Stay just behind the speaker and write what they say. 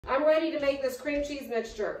I'm ready to make this cream cheese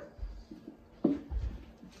mixture. I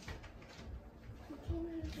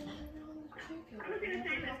was going to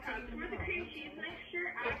say this, for the cream cheese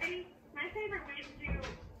mixture, my favorite way to do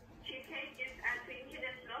cheesecake is add sweetened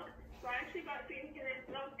condensed milk. So I actually bought sweetened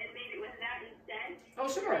condensed milk and made it with that instead.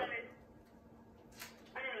 Oh, sure. I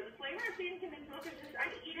don't know, the flavor of sweetened condensed milk is just,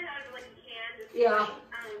 I can eat it out of like a can. Yeah.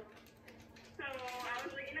 So I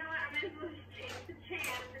was like, you know what, I might as well just take the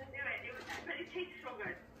chance and do it. But it tastes so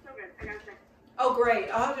good. So good, I gotta say. Oh, great.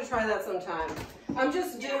 I'll have to try that sometime. I'm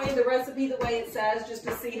just doing the recipe the way it says just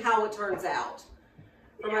to see how it turns out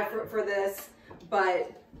for this.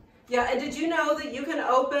 But, yeah, and did you know that you can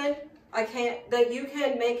that you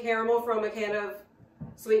can make caramel from a can of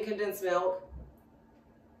sweet condensed milk?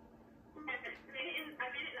 I made it in the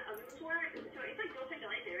oven before, so it's like dulce de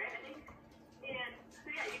leche, right, I think? And, so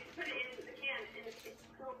yeah, you just put it in the can, and it's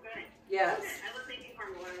so good. Yes. So good. I love making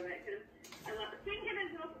caramel out of it, because I love it. Sweet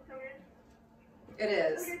condensed milk is so good. It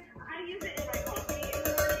is. So good. I use it in my coffee in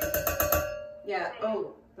the morning. Yeah.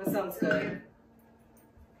 Oh, that sounds good.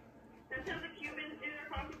 Sometimes the Cubans do their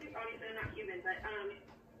coffee too. Obviously, they're not Cuban, but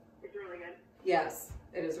it's really good. Yes,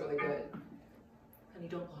 it is really good. Honey,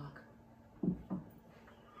 don't block.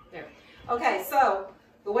 There. Okay, so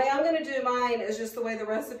the way I'm going to do mine is just the way the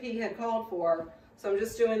recipe had called for. So I'm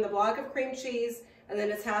just doing the block of cream cheese, and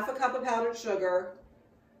then it's half a cup of powdered sugar,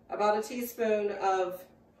 about a teaspoon of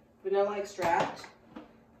vanilla extract,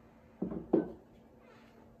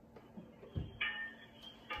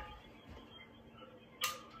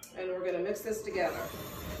 and we're going to mix this together.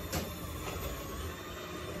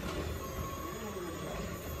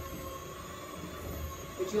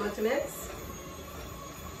 Would you like to mix?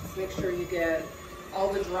 Just make sure you get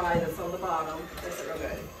all the dry that's on the bottom. That's real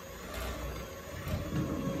good.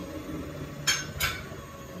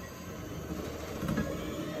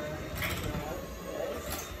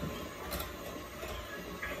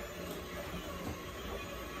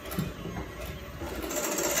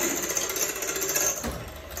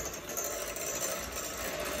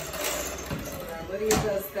 Lydia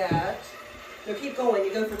does that. Now keep going.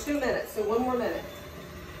 You go for 2 minutes, so 1 more minute.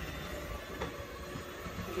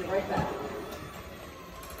 I'll be right back.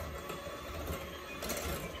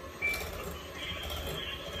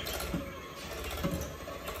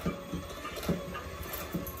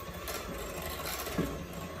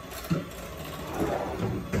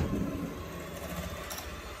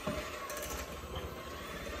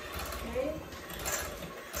 Okay.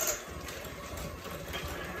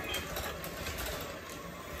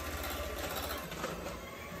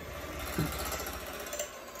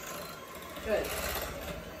 Good.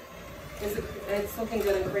 It's looking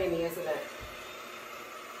good and creamy, isn't it?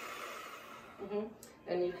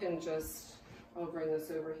 And you can just, I'll bring this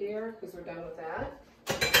over here because we're done with that.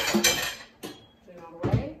 Put it all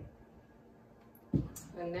away.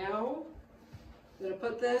 And now I'm going to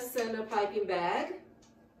put this in a piping bag.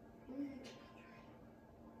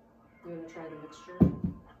 I'm going to try the mixture.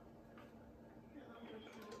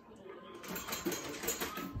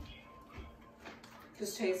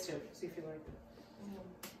 Just taste it, see if you like it.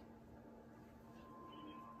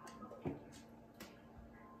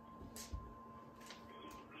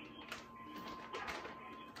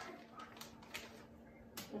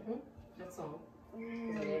 That's all. I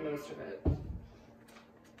ate most of it.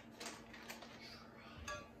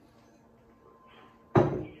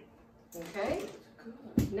 Okay.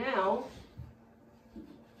 Now,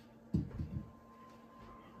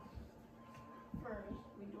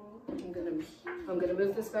 I'm gonna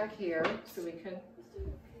move this back here so we can.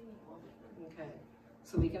 Okay.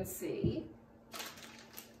 So we can see.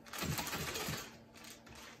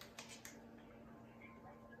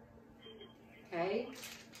 Okay.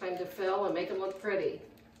 Time to fill and make them look pretty.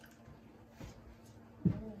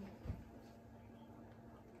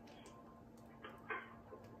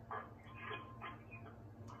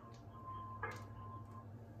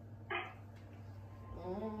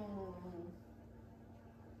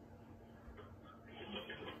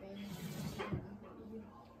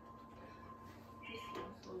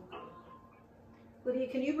 Lydia,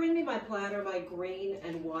 can you bring me my platter, my green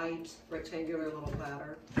and white rectangular little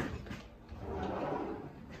platter?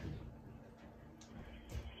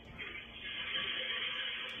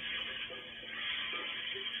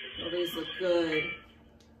 Oh, these look good.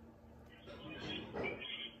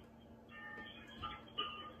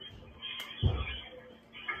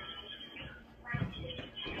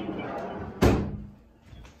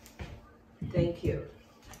 Thank you.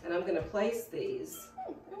 And I'm going to place these.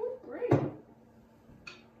 Oh, great.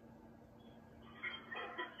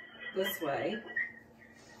 This way.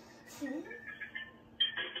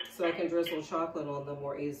 so I can drizzle chocolate on them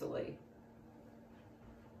more easily.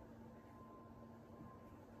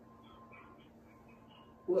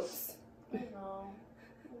 Whoops. I know.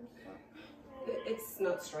 It's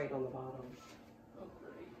not straight on the bottom. Oh,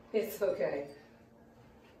 great. It's okay.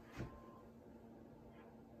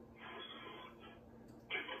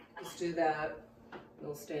 Just do that.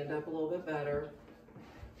 It'll stand up a little bit better.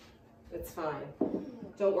 It's fine.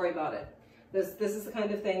 Don't worry about it. This is the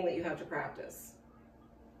kind of thing that you have to practice.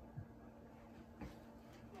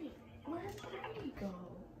 Wait, where did Brady go?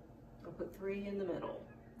 I'll put 3 in the middle.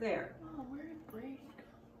 There. Oh, where did Brady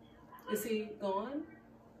go? Is he gone?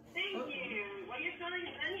 Thank you. Well, you're filling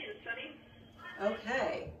his onions, Sonny.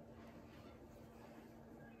 Okay.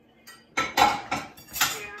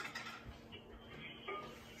 Yeah.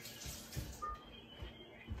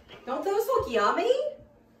 Don't those look yummy?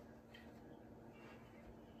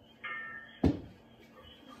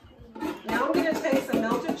 Now I'm going to take some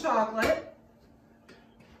melted chocolate.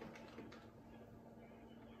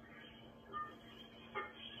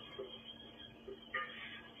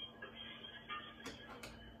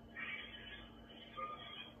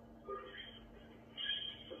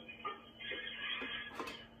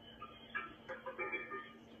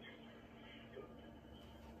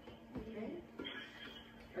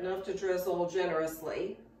 Enough to drizzle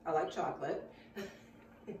generously. I like chocolate.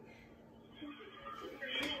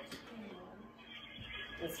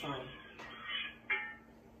 That's fine.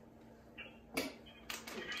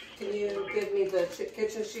 Can you give me the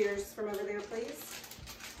kitchen shears from over there, please?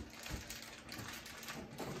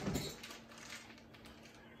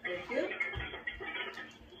 Thank you.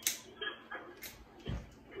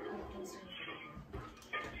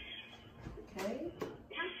 Okay.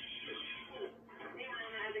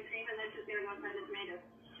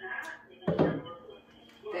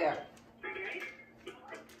 There.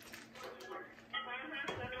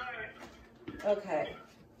 Okay,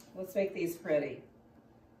 let's make these pretty.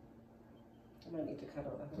 I might need to cut a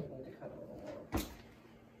little more.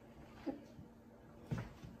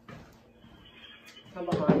 Come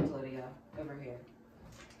behind, Lydia, over here.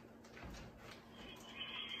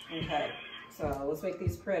 Okay, so let's make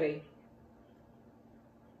these pretty.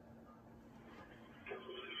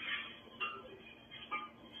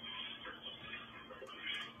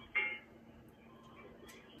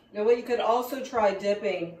 Now, what you could also try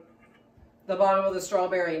dipping the bottom of the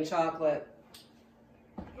strawberry in chocolate.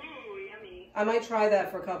 Ooh, yummy. I might try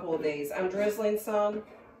that for a couple of days. I'm drizzling some.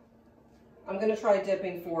 I'm going to try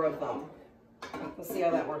dipping 4 of them. We'll see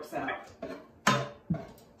how that works out. Well,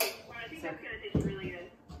 I think that's going to taste really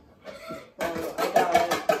good. I got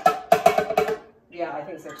it. Yeah, I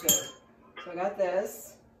think so too. So I got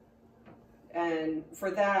this. And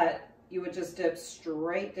for that, you would just dip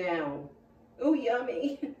straight down. Ooh,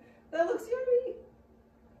 yummy. That looks yummy.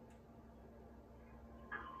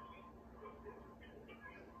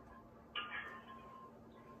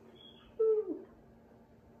 Ooh.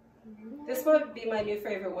 This might be my new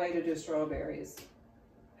favorite way to do strawberries.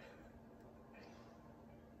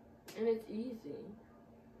 And it's easy.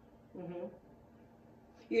 Mm-hmm.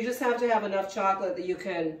 You just have to have enough chocolate that you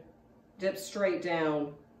can dip straight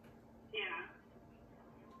down. Yeah.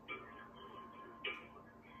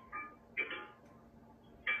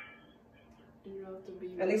 You have to be.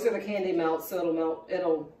 And these are the candy melts, so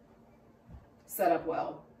it'll set up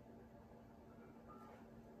well.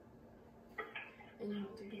 And you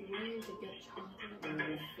have to be willing to get chocolate on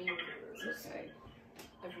your fingers. Okay.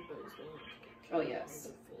 Everybody's willing to get Oh, chocolate yes.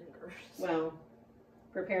 on their fingers. Well,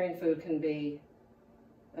 preparing food can be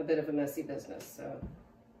a bit of a messy business, so. A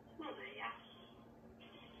little bit, yeah.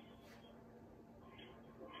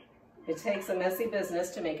 It takes a messy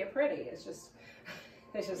business to make it pretty. It's just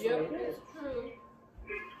the way it is. True.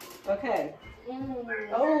 Okay.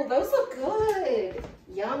 Oh, those look good.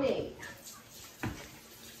 Yummy.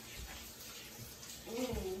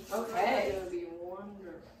 Okay. It's gonna be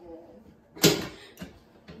wonderful.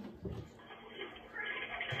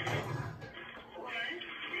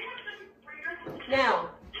 Now,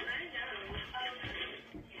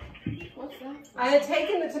 What's that? I had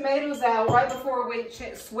taken the tomatoes out right before we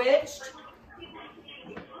switched.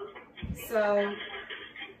 So,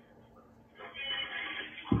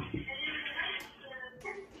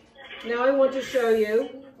 now I want to show you.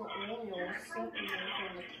 The oil separating from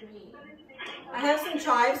the cream. I have some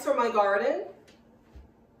chives from my garden.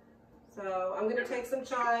 So I'm going to take some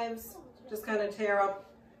chives, just kind of tear up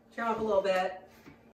a little bit.